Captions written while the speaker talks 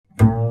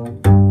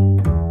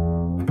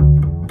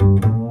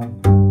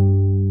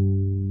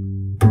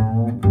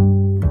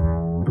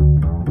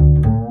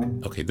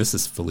this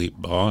is Philippe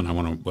Ball, and I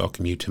want to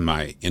welcome you to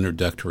my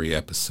introductory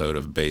episode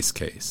of Bass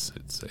Case.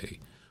 It's a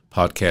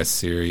podcast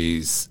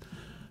series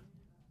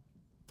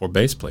for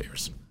bass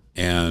players.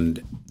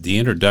 And the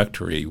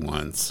introductory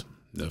ones,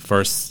 the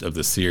first of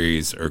the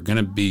series, are going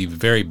to be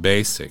very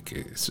basic,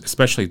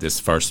 especially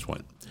this first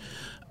one.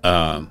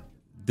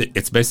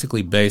 It's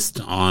basically based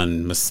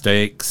on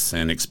mistakes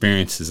and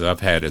experiences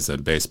I've had as a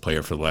bass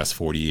player for the last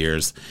 40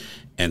 years,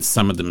 and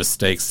some of the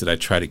mistakes that I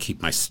try to keep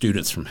my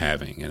students from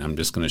having. And I'm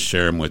just going to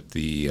share them with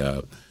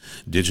the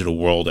digital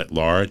world at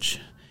large.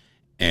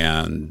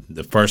 And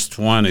the first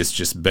one is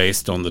just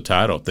based on the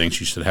title, Things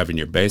You Should Have in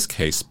Your Bass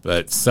Case,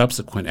 but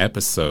subsequent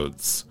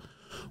episodes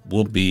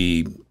will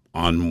be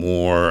on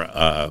more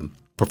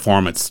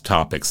performance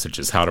topics such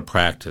as how to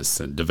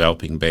practice and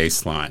developing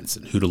bass lines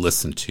and who to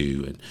listen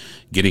to and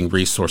getting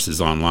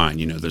resources online.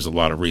 You know, there's a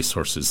lot of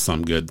resources,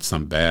 some good,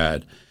 some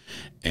bad.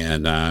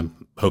 And I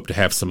hope to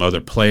have some other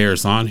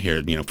players on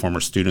here, you know, former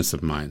students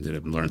of mine that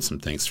have learned some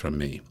things from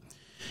me.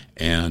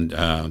 And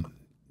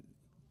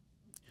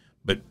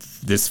but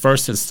this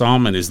first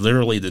installment is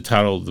literally the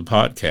title of the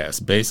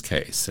podcast, Bass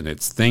Case, and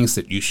it's things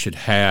that you should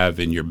have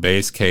in your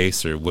bass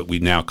case, or what we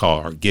now call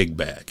our gig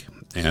bag.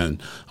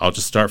 And I'll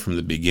just start from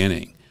the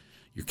beginning.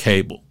 Your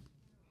cable.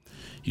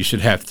 You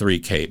should have 3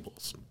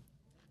 cables.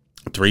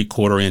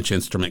 3/4-inch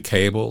instrument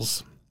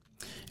cables.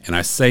 And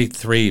I say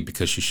 3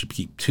 because you should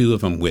keep 2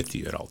 of them with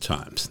you at all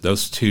times.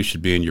 Those 2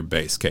 should be in your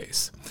bass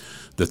case.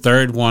 The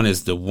third one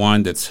is the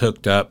one that's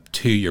hooked up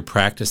to your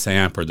practice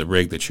amp or the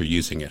rig that you're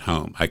using at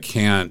home.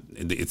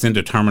 It's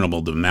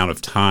indeterminable the amount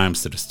of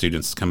times that a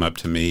student's come up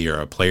to me or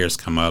a player's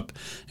come up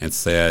and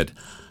said,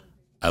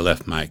 I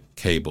left my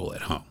cable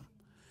at home.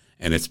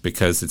 And it's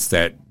because it's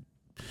that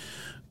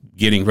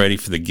getting ready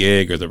for the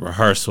gig or the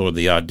rehearsal or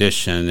the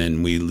audition,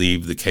 and we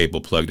leave the cable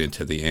plugged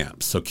into the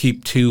amp. So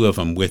keep 2 of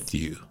them with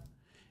you.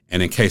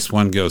 And in case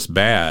one goes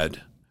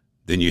bad,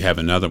 then you have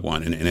another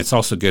one. And it's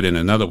also good in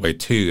another way,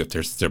 too. If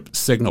there's a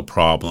signal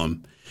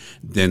problem,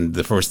 then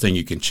the first thing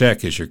you can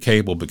check is your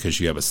cable because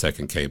you have a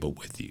second cable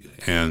with you.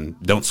 And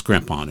don't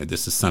scrimp on it.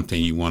 This is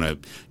something you want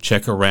to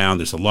check around.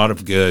 There's a lot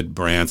of good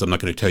brands. I'm not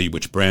going to tell you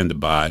which brand to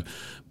buy,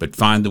 but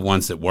find the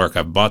ones that work.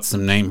 I've bought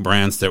some name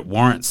brands that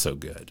weren't so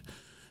good.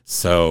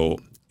 So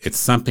it's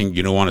something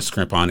you don't want to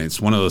scrimp on. It's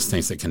one of those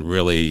things that can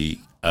really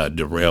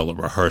derail a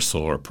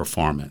rehearsal or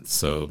performance.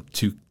 So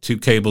two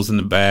cables in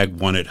the bag,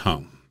 1 at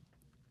home.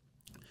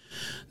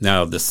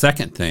 Now, the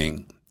second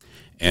thing,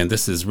 and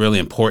this is really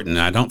important,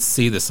 and I don't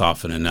see this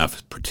often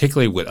enough,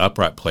 particularly with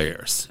upright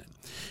players,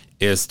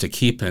 is to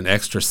keep an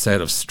extra set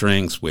of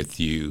strings with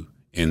you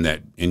in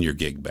your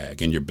gig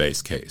bag, in your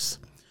bass case.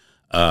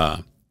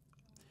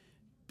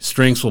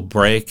 Strings will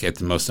break at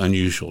the most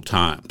unusual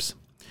times.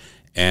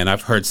 And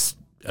I've heard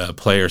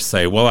players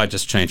say, well, I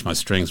just changed my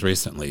strings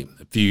recently.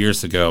 A few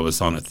years ago, I was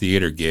on a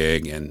theater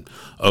gig and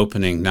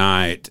opening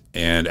night,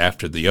 and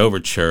after the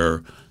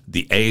overture,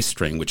 the A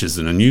string, which is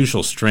an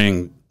unusual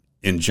string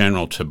in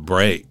general to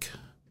break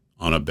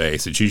on a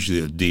bass. It's usually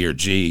a D or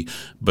G,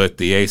 but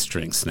the A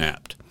string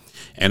snapped.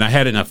 And I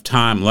had enough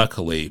time,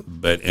 luckily,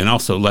 and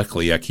also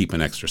luckily I keep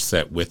an extra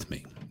set with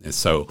me. And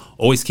so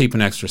always keep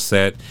an extra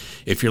set.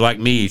 If you're like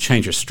me, you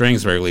change your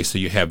strings regularly, so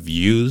you have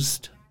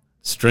used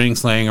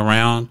strings laying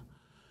around.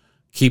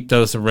 Keep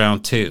those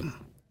around too.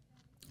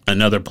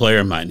 Another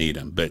player might need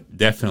them, but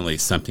definitely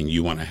something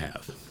you want to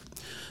have.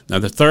 Now,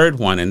 the third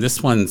one, and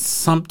this one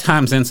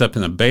sometimes ends up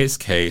in a bass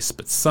case,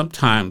 but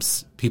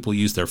sometimes people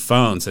use their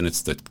phones, and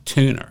it's the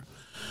tuner.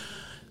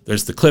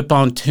 There's the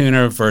clip-on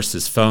tuner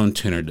versus phone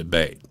tuner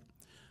debate.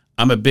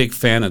 I'm a big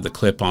fan of the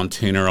clip-on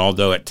tuner,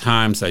 although at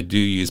times I do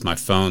use my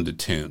phone to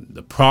tune.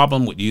 The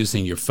problem with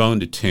using your phone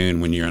to tune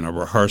when you're in a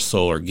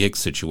rehearsal or gig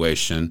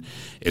situation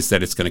is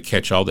that it's going to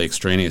catch all the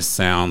extraneous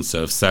sounds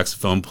of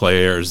saxophone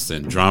players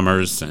and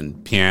drummers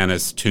and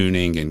pianists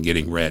tuning and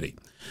getting ready.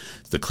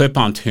 The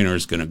clip-on tuner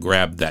is going to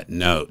grab that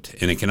note,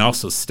 and it can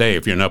also stay.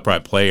 If you're an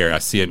upright player, I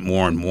see it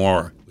more and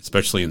more,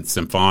 especially in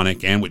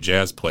symphonic and with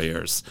jazz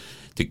players,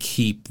 to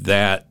keep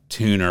that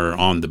tuner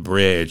on the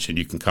bridge, and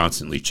you can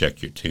constantly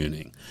check your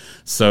tuning.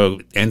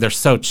 So, and they're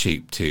so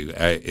cheap too.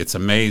 It's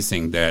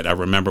amazing that I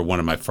remember one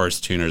of my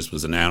first tuners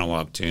was an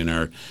analog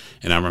tuner,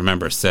 and I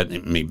remember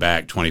setting me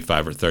back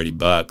 $25 or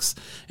 $30,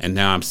 and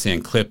now I'm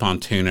seeing clip-on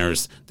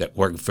tuners that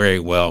work very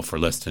well for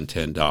less than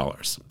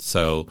 $10.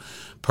 So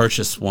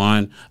purchase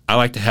one. I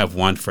like to have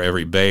one for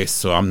every bass,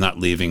 so I'm not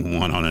leaving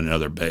one on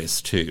another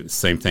bass too.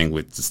 Same thing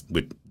with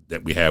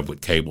that we have with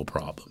cable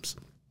problems.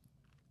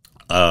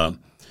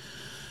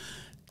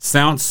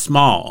 Sounds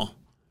small,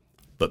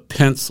 but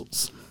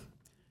pencils.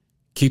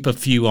 Keep a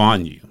few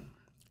on you.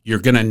 You're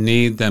going to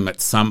need them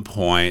at some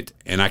point,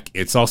 and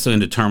it's also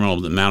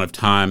indeterminable the amount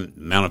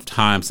of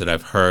times that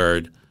I've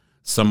heard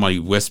somebody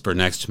whisper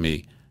next to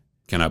me,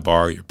 "Can I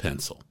borrow your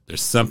pencil?"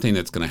 There's something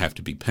that's going to have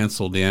to be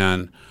penciled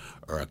in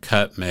or a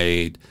cut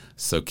made,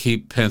 so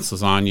keep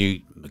pencils on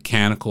you.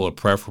 Mechanical are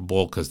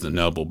preferable because the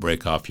nub will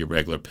break off your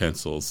regular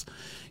pencils.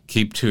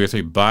 Keep 2 or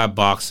 3. Buy a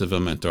box of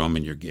them and throw them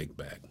in your gig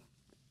bag.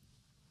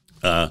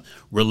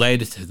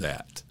 Related to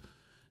that,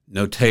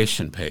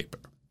 notation paper.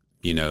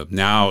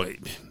 Now,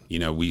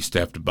 we used to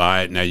have to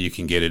buy it. Now you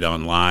can get it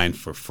online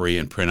for free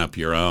and print up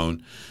your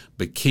own.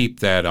 But keep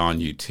that on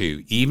you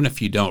too. Even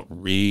if you don't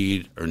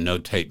read or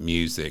notate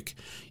music,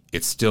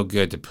 it's still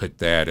good to put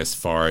that as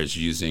far as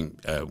using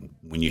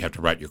when you have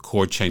to write your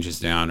chord changes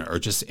down or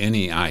just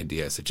any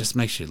ideas. It just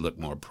makes you look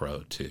more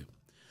pro too.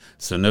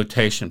 So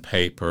notation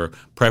paper,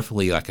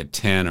 preferably like a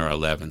 10 or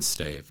 11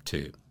 stave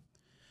too.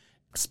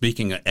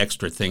 Speaking of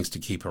extra things to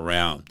keep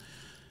around,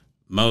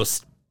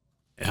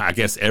 I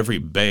guess every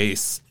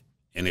bass,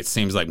 and it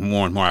seems like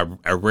more and more,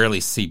 I rarely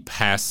see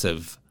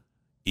passive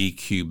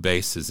EQ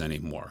basses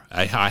anymore.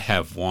 I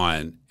have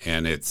one,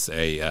 and it's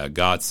a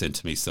godsend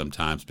to me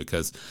sometimes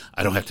because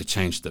I don't have to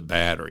change the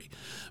battery.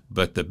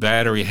 But the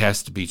battery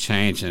has to be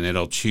changed, and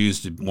it'll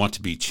choose to want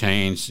to be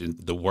changed in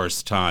the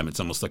worst time. It's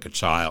almost like a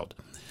child.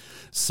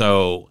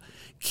 So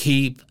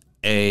keep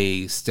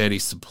a steady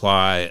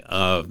supply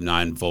of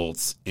 9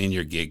 volts in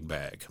your gig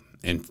bag.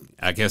 And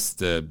I guess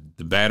the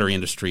battery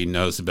industry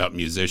knows about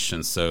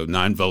musicians, so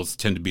 9 volts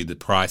tend to be the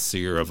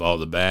pricier of all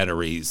the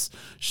batteries.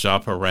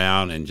 Shop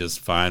around and just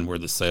find where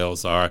the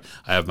sales are.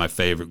 I have my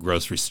favorite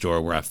grocery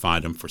store where I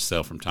find them for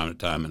sale from time to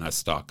time, and I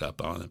stock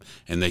up on them,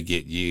 and they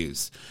get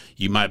used.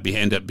 You might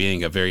end up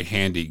being a very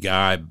handy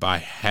guy by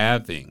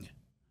having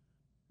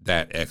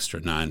that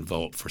extra 9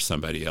 volt for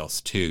somebody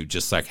else too,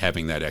 just like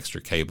having that extra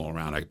cable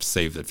around. I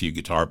saved a few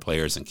guitar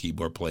players and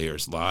keyboard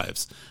players'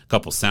 lives, a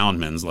couple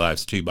soundmen's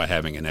lives too, by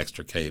having an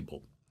extra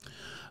cable.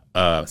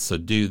 So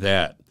do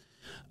that.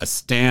 A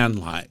stand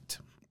light.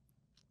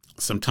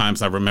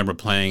 Sometimes I remember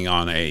playing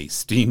on a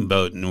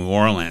steamboat in New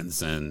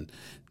Orleans, and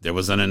there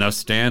wasn't enough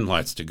stand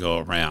lights to go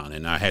around,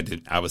 and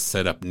I was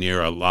set up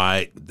near a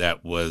light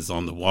that was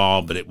on the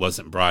wall, but it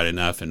wasn't bright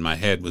enough, and my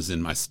head was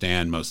in my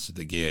stand most of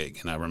the gig.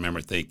 And I remember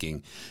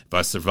thinking, if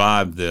I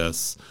survive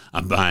this,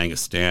 I'm buying a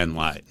stand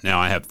light. Now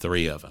I have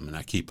 3 of them, and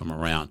I keep them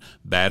around.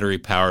 Battery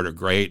powered are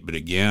great, but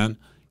again,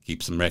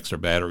 keep some extra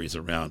batteries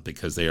around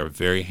because they are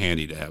very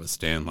handy to have a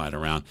stand light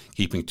around.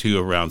 Keeping 2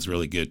 around is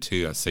really good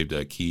too. I saved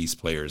a keys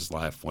player's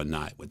life one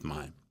night with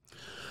mine.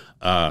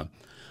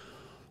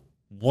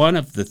 One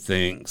of the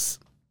things,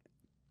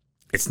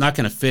 it's not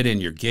going to fit in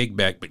your gig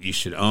bag, but you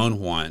should own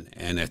one,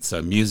 and it's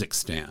a music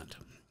stand.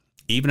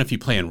 Even if you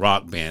play in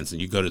rock bands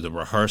and you go to the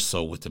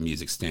rehearsal with the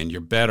music stand, you're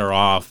better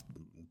off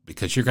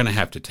because you're going to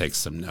have to take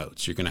some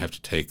notes. You're going to have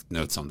to take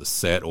notes on the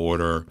set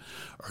order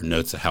or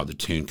notes of how the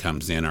tune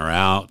comes in or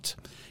out.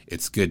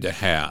 It's good to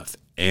have.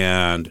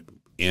 And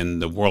in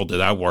the world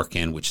that I work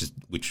in,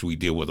 which we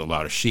deal with a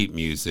lot of sheet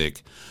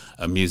music,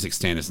 a music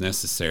stand is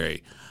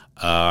necessary.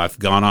 I've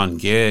gone on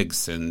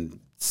gigs and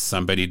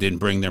somebody didn't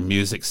bring their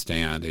music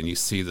stand, and you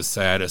see the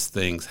saddest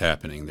things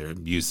happening. They're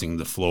using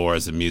the floor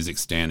as a music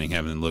stand and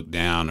having to look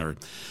down, or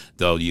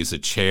they'll use a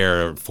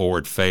chair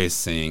forward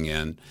facing,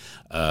 and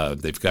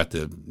they've got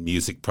the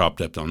music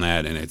propped up on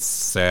that, and it's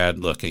sad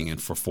looking.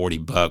 And for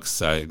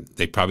 $40,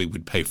 they probably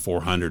would pay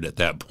 $400 at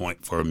that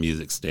point for a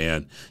music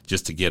stand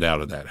just to get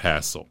out of that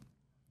hassle.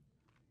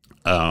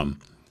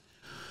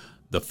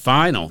 The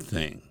final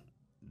thing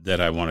that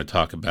I want to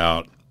talk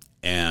about,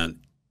 and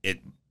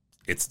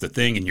it's the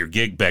thing in your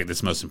gig bag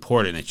that's most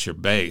important. It's your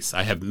bass.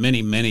 I have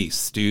many, many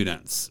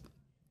students,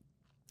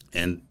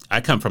 and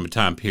I come from a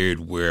time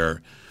period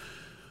where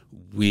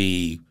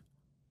we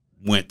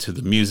went to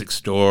the music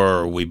store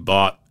or we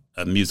bought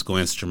a musical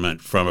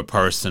instrument from a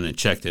person and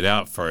checked it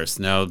out first.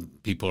 Now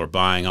people are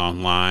buying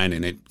online,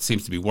 and it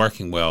seems to be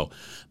working well.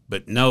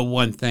 But know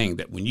one thing,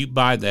 that when you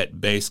buy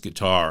that bass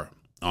guitar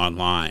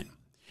online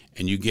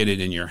and you get it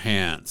in your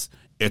hands,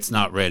 it's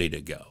not ready to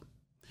go.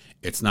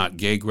 It's not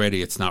gig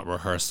ready. It's not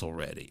rehearsal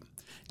ready.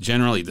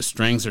 Generally, the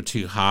strings are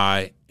too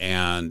high,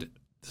 and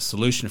the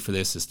solution for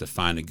this is to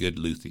find a good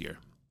luthier.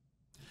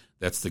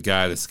 That's the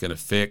guy that's going to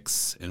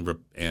fix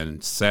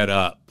and set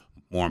up,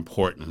 more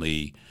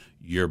importantly,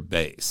 your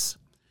bass.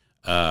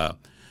 The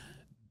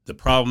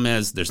problem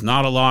is there's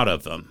not a lot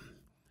of them,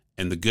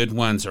 and the good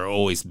ones are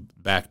always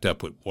backed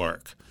up with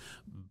work.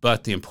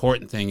 But the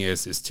important thing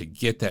is to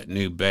get that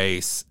new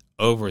bass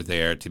over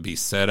there to be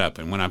set up.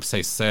 And when I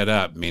say set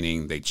up,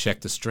 meaning they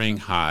check the string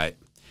height,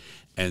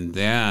 and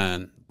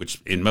then,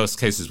 which in most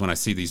cases when I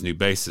see these new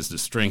basses, the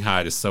string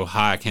height is so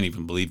high I can't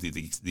even believe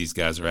that these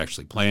guys are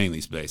actually playing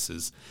these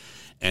basses.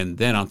 And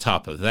then on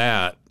top of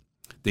that,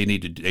 they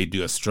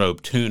do a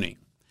strobe tuning.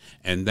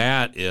 And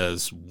that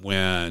is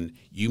when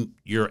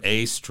your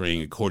A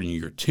string, according to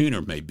your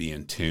tuner, may be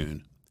in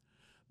tune.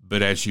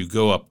 But as you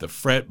go up the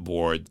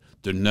fretboard,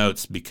 the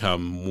notes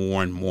become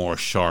more and more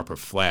sharp or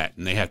flat,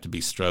 and they have to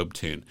be strobe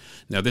tuned.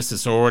 Now, this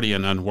is already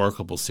an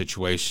unworkable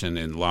situation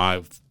in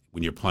live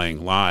when you're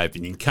playing live,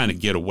 and you can kind of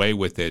get away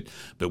with it.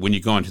 But when you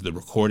go into the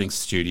recording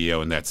studio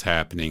and that's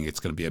happening,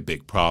 it's going to be a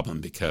big problem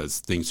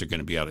because things are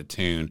going to be out of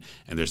tune,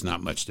 and there's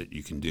not much that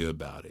you can do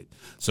about it.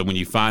 So when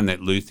you find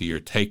that luthier,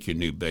 take your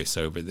new bass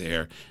over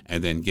there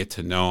and then get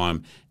to know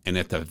him. And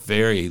at the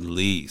very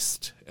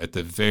least,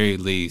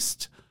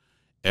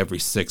 every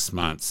 6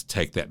 months,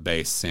 take that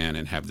bass in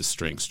and have the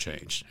strings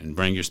changed. And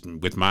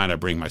with mine, I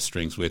bring my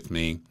strings with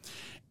me.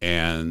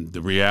 And the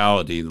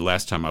reality, the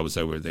last time I was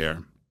over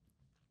there,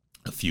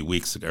 a few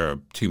weeks ago, or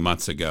 2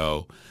 months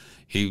ago.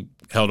 He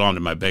held on to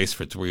my bass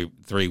for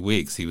three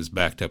weeks. He was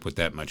backed up with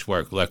that much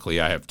work. Luckily,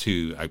 I have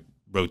two. I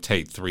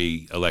rotate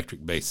 3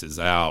 electric basses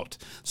out.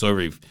 So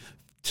every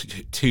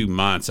 2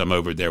 months, I'm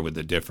over there with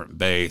a different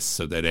bass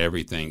so that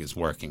everything is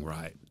working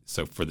right.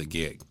 So for the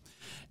gig.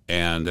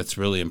 And that's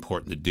really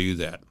important to do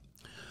that.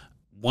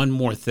 One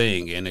more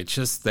thing, and it's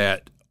just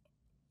that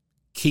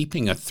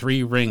keeping a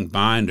 3-ring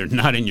binder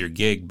not in your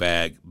gig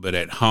bag, but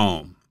at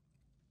home,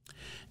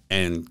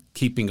 and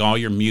keeping all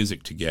your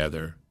music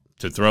together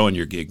to throw in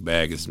your gig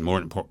bag is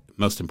the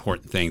most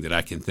important thing that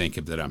I can think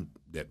of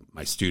that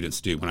my students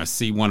do. When I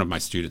see one of my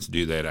students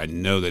do that, I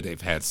know that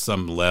they've had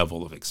some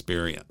level of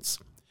experience.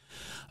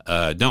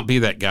 Don't be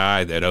that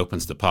guy that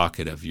opens the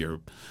pocket of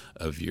your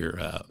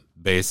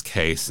bass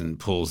case and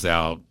pulls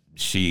out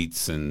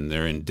sheets and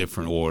they're in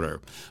different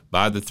order.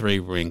 Buy the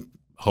 3-ring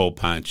hole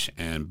punch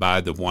and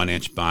buy the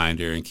 1-inch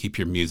binder and keep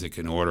your music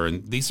in order.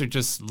 And these are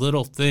just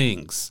little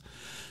things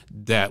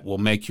that will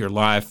make your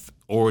life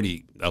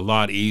already a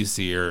lot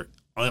easier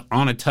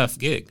on a tough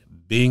gig,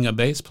 being a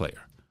bass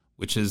player,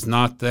 which is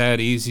not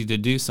that easy to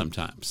do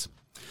sometimes.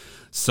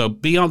 So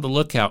be on the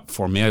lookout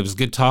for me. It was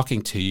good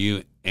talking to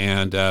you,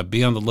 and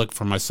be on the look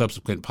for my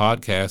subsequent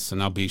podcasts,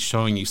 and I'll be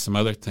showing you some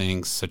other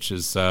things, such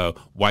as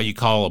why you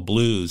call a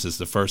blues as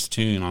the first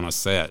tune on a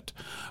set,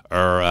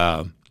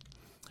 or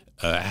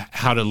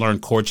how to learn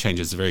chord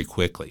changes very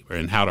quickly,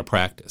 and how to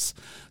practice.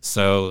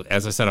 So,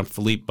 as I said, I'm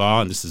Philippe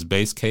Baugh, and this is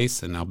Bass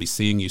Case, and I'll be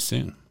seeing you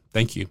soon.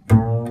 Thank you.